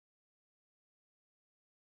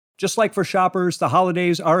Just like for shoppers, the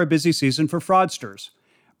holidays are a busy season for fraudsters.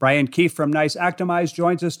 Brian Keefe from NICE Actimize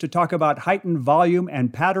joins us to talk about heightened volume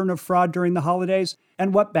and pattern of fraud during the holidays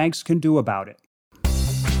and what banks can do about it.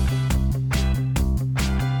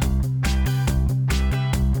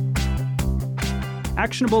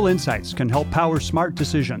 Actionable insights can help power smart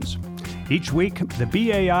decisions. Each week, the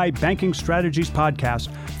BAI Banking Strategies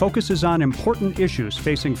podcast focuses on important issues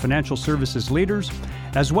facing financial services leaders,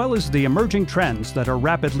 as well as the emerging trends that are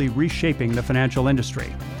rapidly reshaping the financial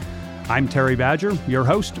industry. I'm Terry Badger, your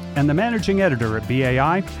host and the managing editor at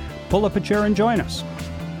BAI. Pull up a chair and join us.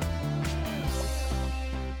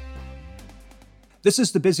 This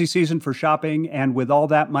is the busy season for shopping, and with all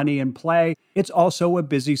that money in play, it's also a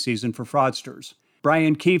busy season for fraudsters.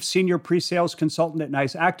 Brian Keefe, Senior Pre-Sales Consultant at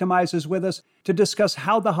NICE Actimize, is with us to discuss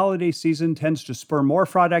how the holiday season tends to spur more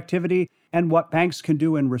fraud activity and what banks can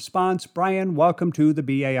do in response. Brian, welcome to the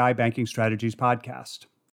BAI Banking Strategies podcast.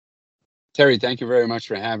 Terry, thank you very much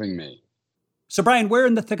for having me. So, Brian, we're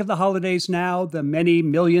in the thick of the holidays now. The many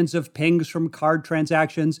millions of pings from card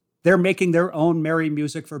transactions, they're making their own merry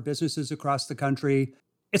music for businesses across the country.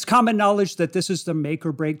 It's common knowledge that this is the make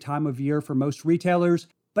or break time of year for most retailers.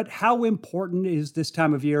 But how important is this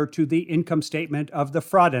time of year to the income statement of the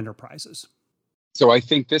fraud enterprises? So I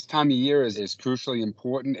think this time of year is crucially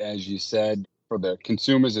important, as you said, for the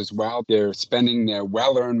consumers as well. They're spending their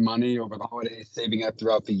well-earned money over the holidays, saving up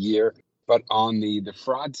throughout the year. But on the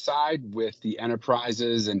fraud side with the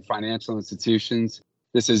enterprises and financial institutions,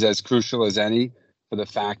 this is as crucial as any for the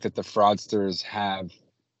fact that the fraudsters have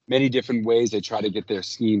many different ways they try to get their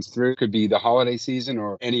schemes through. It could be the holiday season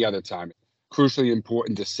or any other time. Crucially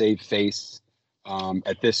important to save face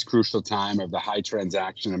at this crucial time of the high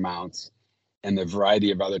transaction amounts and the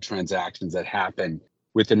variety of other transactions that happen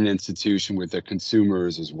within an institution with their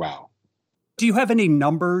consumers as well. Do you have any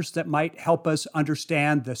numbers that might help us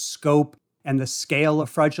understand the scope and the scale of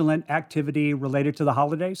fraudulent activity related to the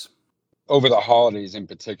holidays? Over the holidays in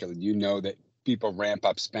particular, you know that people ramp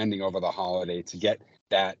up spending over the holiday to get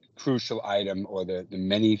that crucial item or the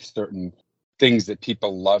many certain things that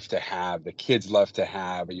people love to have, the kids love to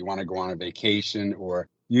have, or you want to go on a vacation, or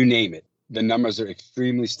you name it. The numbers are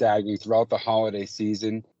extremely staggering throughout the holiday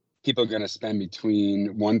season. People are going to spend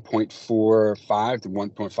between $1.45 to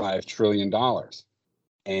 $1.5 trillion.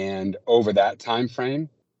 And over that time frame,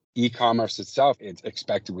 e-commerce itself is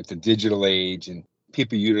expected with the digital age and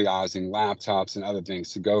people utilizing laptops and other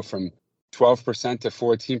things to go from 12% to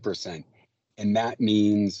 14%. And that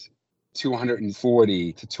means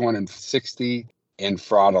 240 to 260 in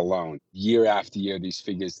fraud alone. Year after year, these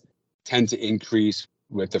figures tend to increase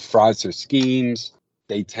with the fraudster schemes.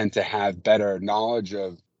 They tend to have better knowledge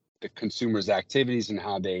of the consumer's activities and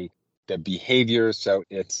how their behavior. So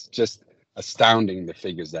it's just astounding the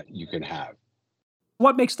figures that you can have.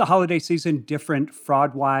 What makes the holiday season different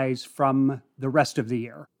fraud-wise from the rest of the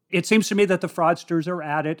year? It seems to me that the fraudsters are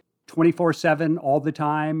at it 24/7 all the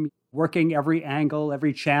time, working every angle,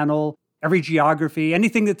 every channel, every geography,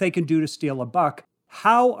 anything that they can do to steal a buck.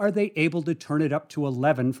 How are they able to turn it up to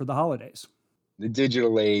 11 for the holidays? The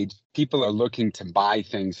digital age, people are looking to buy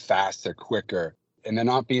things faster, quicker, and they're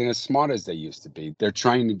not being as smart as they used to be. They're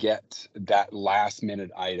trying to get that last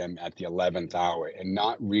minute item at the 11th hour and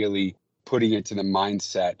not really putting it to the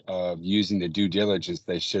mindset of using the due diligence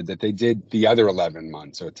they should that they did the other 11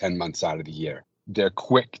 months or 10 months out of the year. They're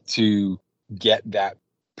quick to get that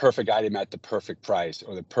perfect item at the perfect price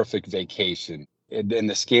or the perfect vacation. And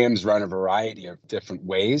the scams run a variety of different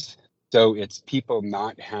ways. So it's people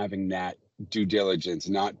not having that due diligence,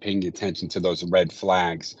 not paying attention to those red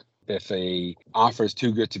flags. If a offer is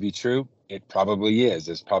too good to be true, it probably is.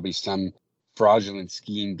 There's probably some fraudulent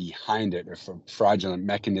scheme behind it or fraudulent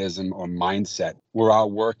mechanism or mindset. We're all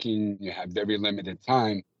working, you have very limited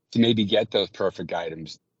time to maybe get those perfect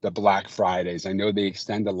items. The Black Fridays, I know they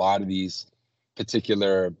extend a lot of these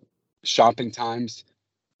particular shopping times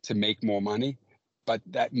to make more money, but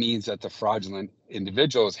that means that the fraudulent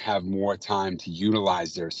individuals have more time to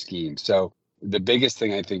utilize their scheme. So the biggest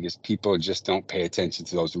thing I think is people just don't pay attention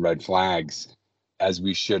to those red flags as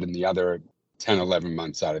we should in the other 10, 11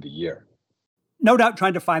 months out of the year. No doubt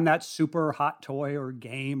trying to find that super hot toy or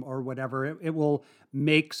game or whatever, it will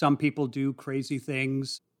make some people do crazy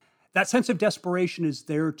things. That sense of desperation is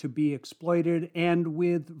there to be exploited. And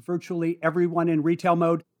with virtually everyone in retail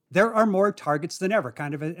mode, there are more targets than ever,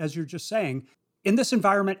 kind of as you're just saying. In this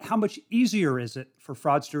environment, how much easier is it for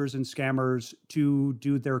fraudsters and scammers to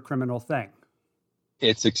do their criminal thing?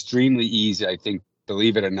 It's extremely easy. I think,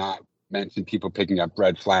 believe it or not, mentioned people picking up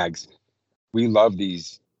red flags. We love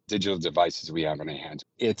these digital devices we have in our hands.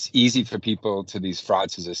 It's easy for people to these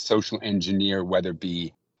fraudsters to social engineer, whether it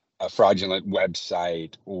be a fraudulent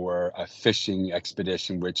website or a phishing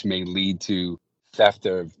expedition, which may lead to theft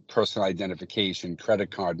of personal identification,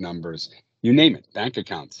 credit card numbers, you name it, bank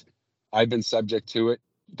accounts. I've been subject to it.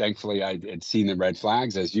 Thankfully, I had seen the red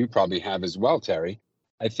flags, as you probably have as well, Terry.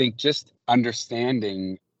 I think just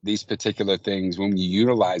understanding these particular things when you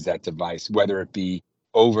utilize that device, whether it be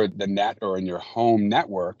over the net or in your home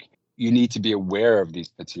network, you need to be aware of these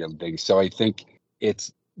particular things. So I think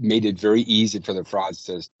it's made it very easy for the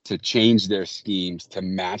fraudsters to change their schemes to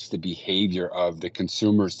match the behavior of the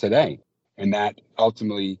consumers today. And that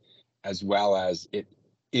ultimately, as well as it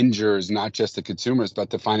injures not just the consumers, but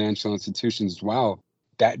the financial institutions as well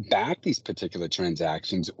that back these particular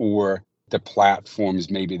transactions or the platforms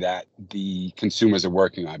maybe that the consumers are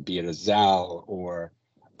working on, be it a Zelle or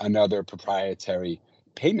another proprietary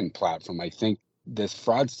payment platform. I think the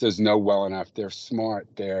fraudsters know well enough. They're smart.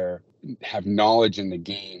 They have knowledge in the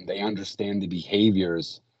game. They understand the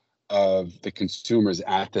behaviors of the consumers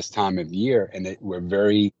at this time of year, and we're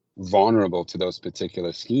very vulnerable to those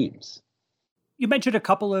particular schemes. You mentioned a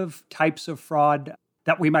couple of types of fraud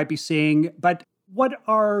that we might be seeing, but what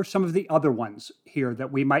are some of the other ones here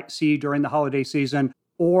that we might see during the holiday season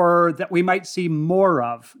or that we might see more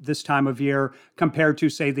of this time of year compared to,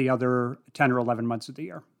 say, the other 10 or 11 months of the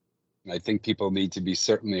year? I think people need to be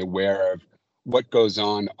certainly aware of what goes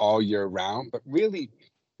on all year round, but really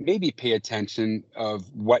maybe pay attention of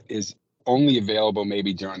what is only available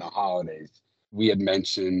maybe during the holidays. We had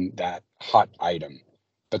mentioned that hot item,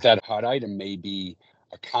 but that hot item may be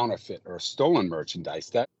a counterfeit or stolen merchandise.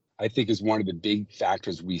 That I think is one of the big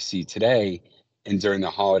factors we see today and during the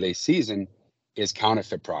holiday season is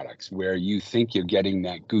counterfeit products, where you think you're getting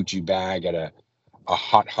that Gucci bag at a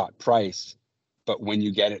hot price. But when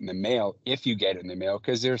you get it in the mail, if you get it in the mail,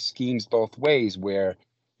 because there's schemes both ways where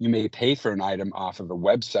you may pay for an item off of a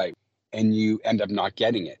website and you end up not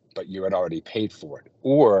getting it, but you had already paid for it.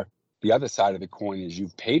 Or the other side of the coin is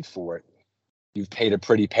you've paid for it, you've paid a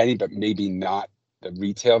pretty penny, but maybe not the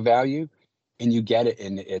retail value, and you get it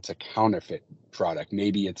and it's a counterfeit product.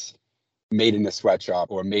 Maybe it's made in a sweatshop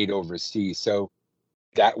or made overseas. So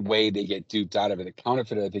that way they get duped out of it. The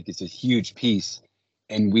counterfeit, I think, is a huge piece.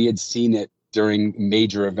 And we had seen it during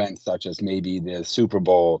major events such as maybe the Super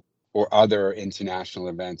Bowl or other international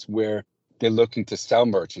events where they're looking to sell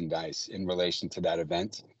merchandise in relation to that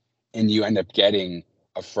event. And you end up getting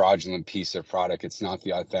a fraudulent piece of product. It's not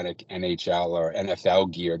the authentic NHL or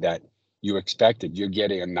NFL gear that you expected. You're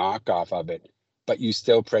getting a knockoff of it, but you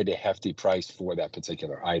still paid a hefty price for that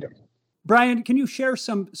particular item. Brian, can you share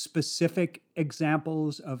some specific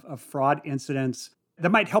examples of fraud incidents that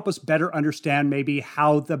might help us better understand maybe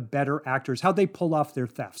how the better actors, how they pull off their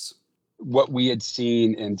thefts? What we had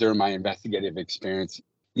seen and during my investigative experience,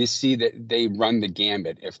 you see that they run the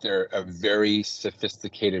gambit. If they're a very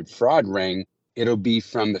sophisticated fraud ring, it'll be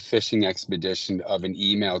from the phishing expedition of an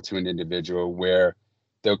email to an individual where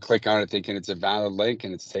they'll click on it thinking it's a valid link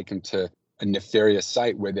and it's taken to a nefarious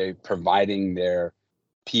site where they're providing their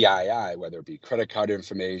PII, whether it be credit card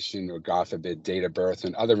information or, God forbid, date of birth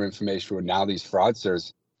and other information, where now these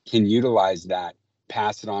fraudsters can utilize that,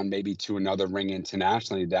 pass it on maybe to another ring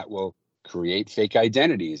internationally that will create fake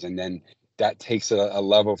identities. And then that takes a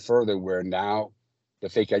level further where now the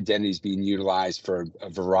fake identity is being utilized for a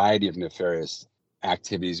variety of nefarious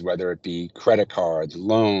activities, whether it be credit cards,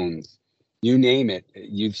 loans, you name it.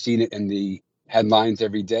 You've seen it in the headlines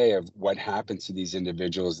every day of what happens to these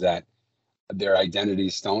individuals that their identity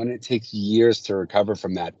is stolen. It takes years to recover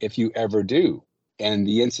from that, if you ever do. And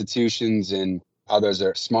the institutions and others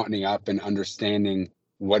are smartening up and understanding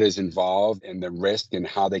what is involved and the risk and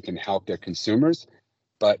how they can help their consumers.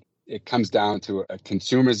 But it comes down to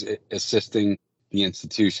consumers assisting the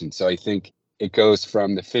institution. So I think it goes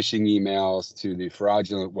from the phishing emails to the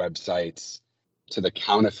fraudulent websites to the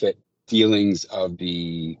counterfeit dealings of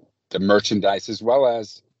the merchandise, as well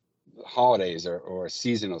as holidays or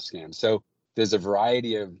seasonal scams. So there's a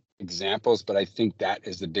variety of examples, but I think that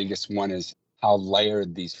is the biggest one, is how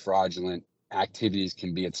layered these fraudulent activities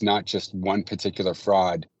can be. It's not just one particular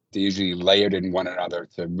fraud. They're usually layered in one another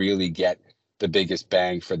to really get the biggest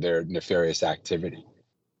bang for their nefarious activity.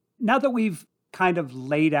 Now that we've kind of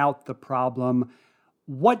laid out the problem,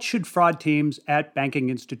 what should fraud teams at banking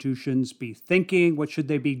institutions be thinking? What should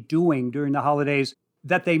they be doing during the holidays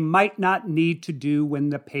that they might not need to do when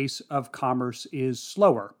the pace of commerce is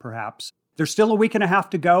slower, perhaps? There's still a week and a half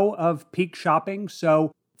to go of peak shopping,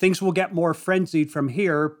 so things will get more frenzied from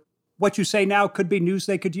here. What you say now could be news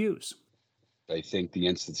they could use. I think the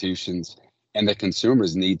institutions and the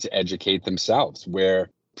consumers need to educate themselves, where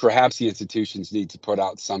perhaps the institutions need to put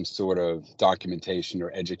out some sort of documentation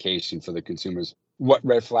or education for the consumers what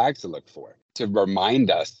red flags to look for, to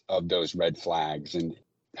remind us of those red flags and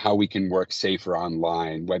how we can work safer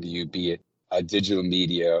online, whether you be it a digital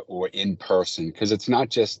media or in person, because it's not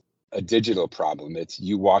just a digital problem. It's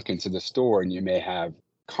you walk into the store and you may have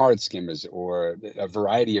card skimmers or a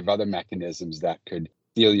variety of other mechanisms that could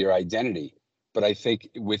steal your identity. But I think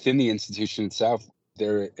within the institution itself,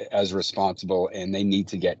 they're as responsible and they need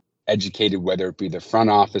to get educated, whether it be the front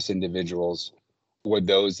office individuals or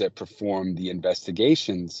those that perform the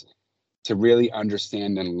investigations, to really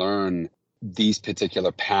understand and learn these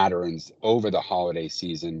particular patterns over the holiday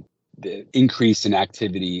season, the increase in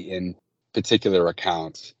activity in particular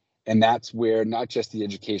accounts. And that's where not just the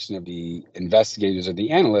education of the investigators or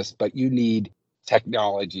the analysts, but you need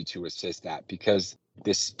technology to assist that, because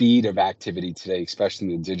the speed of activity today,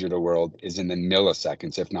 especially in the digital world, is in the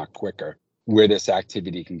milliseconds, if not quicker, where this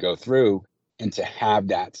activity can go through. And to have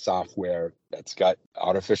that software that's got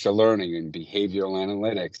artificial learning and behavioral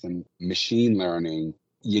analytics and machine learning,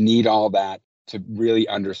 you need all that to really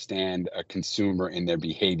understand a consumer and their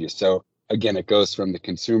behavior. So again, it goes from the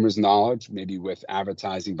consumer's knowledge, maybe with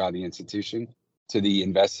advertising by the institution, to the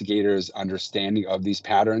investigators' understanding of these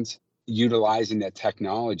patterns, utilizing that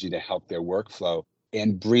technology to help their workflow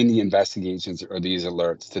and bring the investigations or these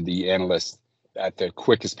alerts to the analysts at the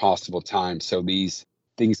quickest possible time, so these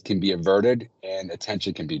things can be averted and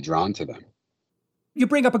attention can be drawn to them. You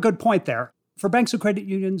bring up a good point there. For banks and credit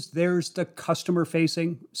unions, there's the customer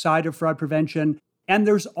facing side of fraud prevention. And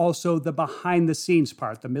there's also the behind the scenes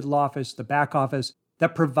part, the middle office, the back office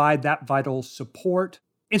that provide that vital support.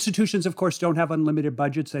 Institutions, of course, don't have unlimited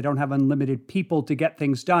budgets. They don't have unlimited people to get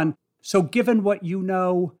things done. So given what you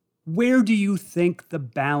know, where do you think the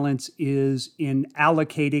balance is in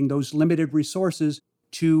allocating those limited resources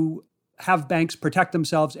to have banks protect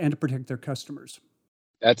themselves and to protect their customers?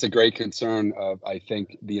 That's a great concern of, I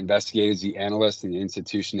think, the investigators, the analysts, and the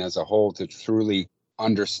institution as a whole, to truly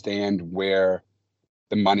understand where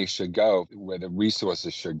the money should go, where the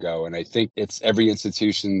resources should go. And I think it's every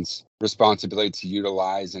institution's responsibility to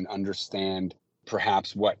utilize and understand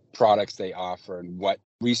perhaps what products they offer and what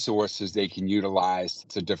resources they can utilize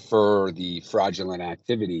to defer the fraudulent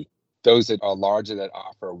activity. Those that are larger, that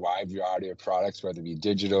offer a wide variety of products, whether it be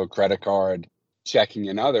digital, credit card, checking,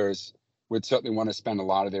 and others, would certainly want to spend a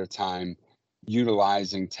lot of their time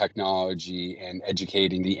utilizing technology and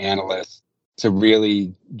educating the analysts to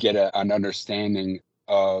really get an understanding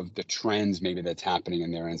of the trends maybe that's happening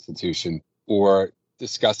in their institution, or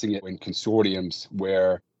discussing it in consortiums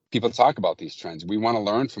where people talk about these trends. We want to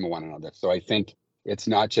learn from one another. So I think it's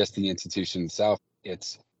not just the institution itself,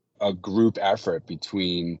 it's a group effort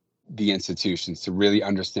between the institutions to really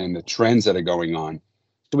understand the trends that are going on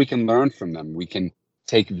so we can learn from them. We can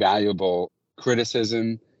take valuable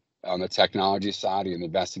criticism on the technology side and the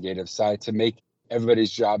investigative side to make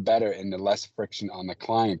everybody's job better and the less friction on the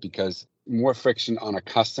client, because more friction on a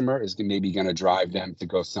customer is maybe going to drive them to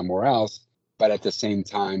go somewhere else. But at the same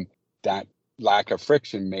time, that lack of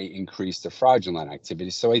friction may increase the fraudulent activity.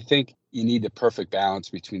 So I think you need the perfect balance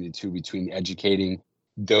between the two, between educating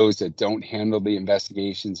those that don't handle the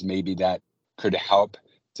investigations, maybe that could help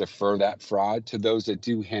defer that fraud, to those that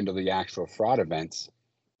do handle the actual fraud events,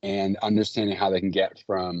 and understanding how they can get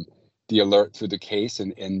from the alert through the case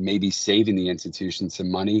and maybe saving the institution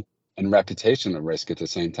some money and reputational risk at the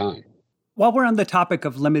same time. While we're on the topic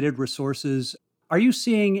of limited resources, are you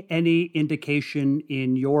seeing any indication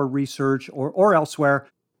in your research or elsewhere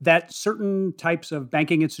that certain types of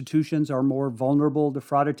banking institutions are more vulnerable to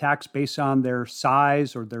fraud attacks based on their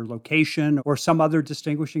size or their location or some other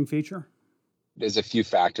distinguishing feature? There's a few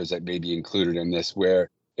factors that may be included in this, where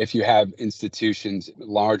if you have institutions,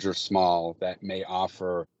 large or small, that may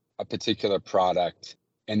offer a particular product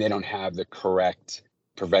and they don't have the correct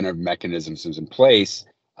preventive mechanisms in place,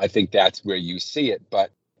 I think that's where you see it.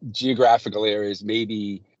 But geographical areas,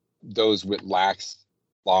 maybe those with lax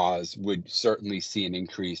laws, would certainly see an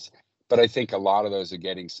increase. But I think a lot of those are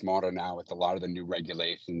getting smarter now with a lot of the new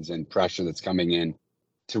regulations and pressure that's coming in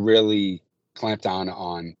to really clamp down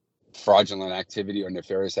on fraudulent activity or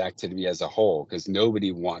nefarious activity as a whole, because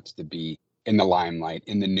nobody wants to be in the limelight,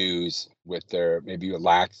 in the news, with their maybe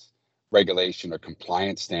lax regulation or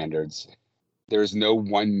compliance standards. There's no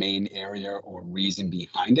one main area or reason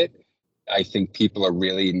behind it. I think people are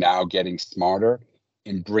really now getting smarter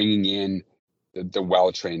in bringing in the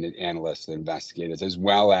well-trained analysts and investigators, as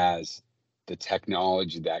well as the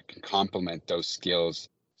technology that can complement those skills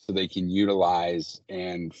so they can utilize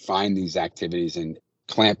and find these activities and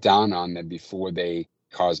clamp down on them before they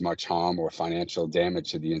cause much harm or financial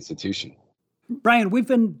damage to the institution. Brian, we've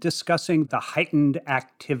been discussing the heightened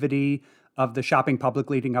activity of the shopping public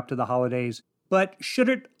leading up to the holidays, but should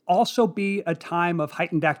it also be a time of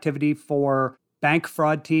heightened activity for bank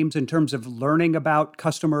fraud teams in terms of learning about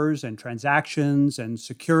customers and transactions and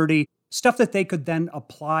security, stuff that they could then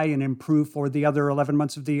apply and improve for the other 11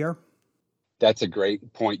 months of the year? That's a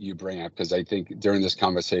great point you bring up, because I think during this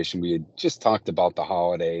conversation, we had just talked about the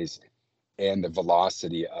holidays and the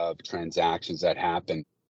velocity of transactions that happen.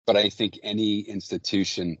 But I think any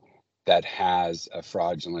institution that has a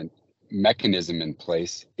fraudulent mechanism in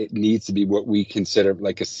place, it needs to be what we consider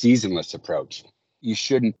like a seasonless approach. You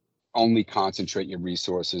shouldn't only concentrate your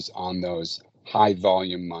resources on those high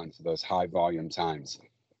volume months, those high volume times.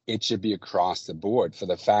 It should be across the board, for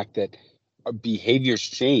the fact that behaviors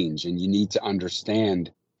change and you need to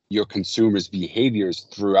understand your consumers' behaviors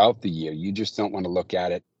throughout the year. You just don't want to look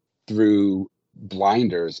at it through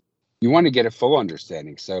blinders. You want to get a full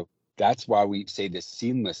understanding. So that's why we say this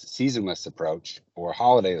seasonless approach or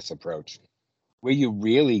holidayless approach, where you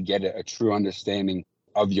really get a true understanding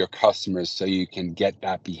of your customers so you can get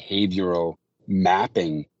that behavioral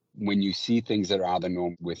mapping. When you see things that are out of the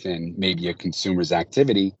norm within maybe a consumer's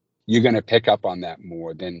activity, you're going to pick up on that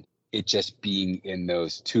more than it just being in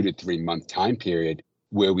those 2 to 3 month time period,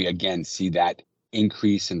 where we again see that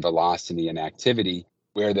increase in velocity and activity,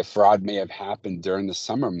 where the fraud may have happened during the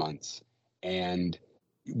summer months. And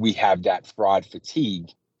we have that fraud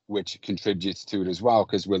fatigue, which contributes to it as well,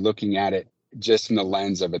 because we're looking at it just from the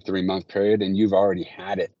lens of a 3 month period, and you've already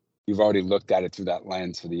had it. You've already looked at it through that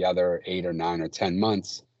lens for the other 8 or 9 or 10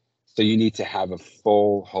 months. So you need to have a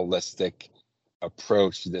full holistic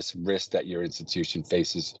approach to this risk that your institution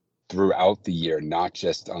faces throughout the year, not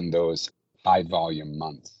just on those high volume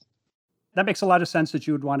months. That makes a lot of sense that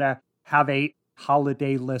you would want to have a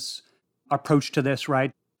holidayless approach to this,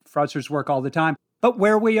 right? Fraudsters work all the time. But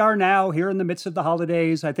where we are now, here in the midst of the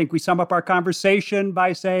holidays, I think we sum up our conversation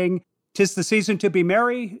by saying, 'tis the season to be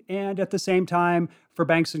merry, and at the same time, for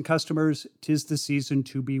banks and customers, 'tis the season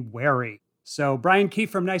to be wary. So Brian Keefe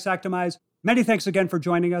from NICE Actimize, many thanks again for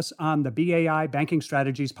joining us on the BAI Banking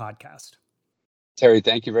Strategies podcast. Terry,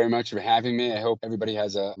 thank you very much for having me. I hope everybody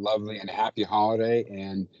has a lovely and happy holiday,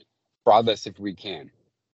 and fraudless if we can.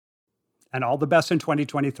 And all the best in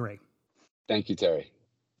 2023. Thank you, Terry.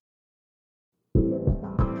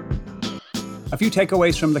 A few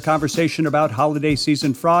takeaways from the conversation about holiday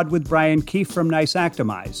season fraud with Brian Keefe from NICE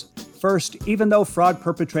Actimize. First, even though fraud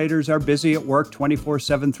perpetrators are busy at work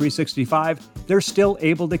 24/7, 365, they're still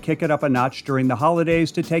able to kick it up a notch during the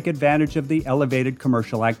holidays to take advantage of the elevated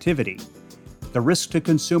commercial activity. The risks to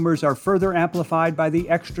consumers are further amplified by the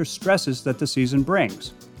extra stresses that the season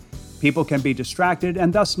brings. People can be distracted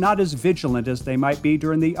and thus not as vigilant as they might be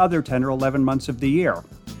during the other 10 or 11 months of the year.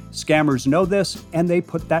 Scammers know this, and they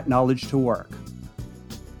put that knowledge to work.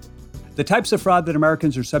 The types of fraud that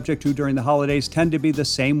Americans are subject to during the holidays tend to be the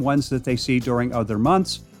same ones that they see during other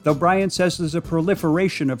months, though Brian says there's a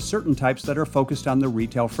proliferation of certain types that are focused on the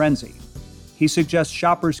retail frenzy. He suggests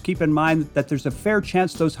shoppers keep in mind that there's a fair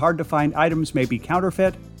chance those hard-to-find items may be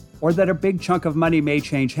counterfeit, or that a big chunk of money may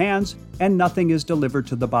change hands and nothing is delivered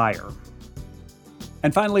to the buyer.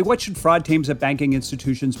 And finally, what should fraud teams at banking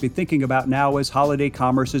institutions be thinking about now as holiday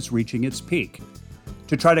commerce is reaching its peak?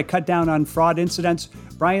 To try to cut down on fraud incidents,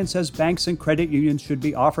 Brian says banks and credit unions should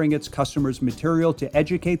be offering its customers material to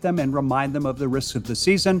educate them and remind them of the risks of the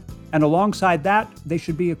season. And alongside that, they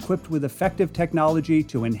should be equipped with effective technology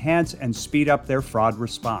to enhance and speed up their fraud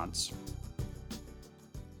response.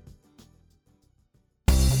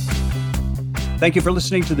 Thank you for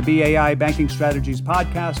listening to the BAI Banking Strategies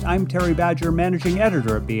podcast. I'm Terry Badger, Managing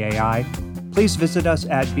Editor at BAI. Please visit us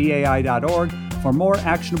at bai.org for more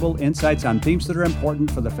actionable insights on themes that are important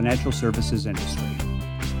for the financial services industry.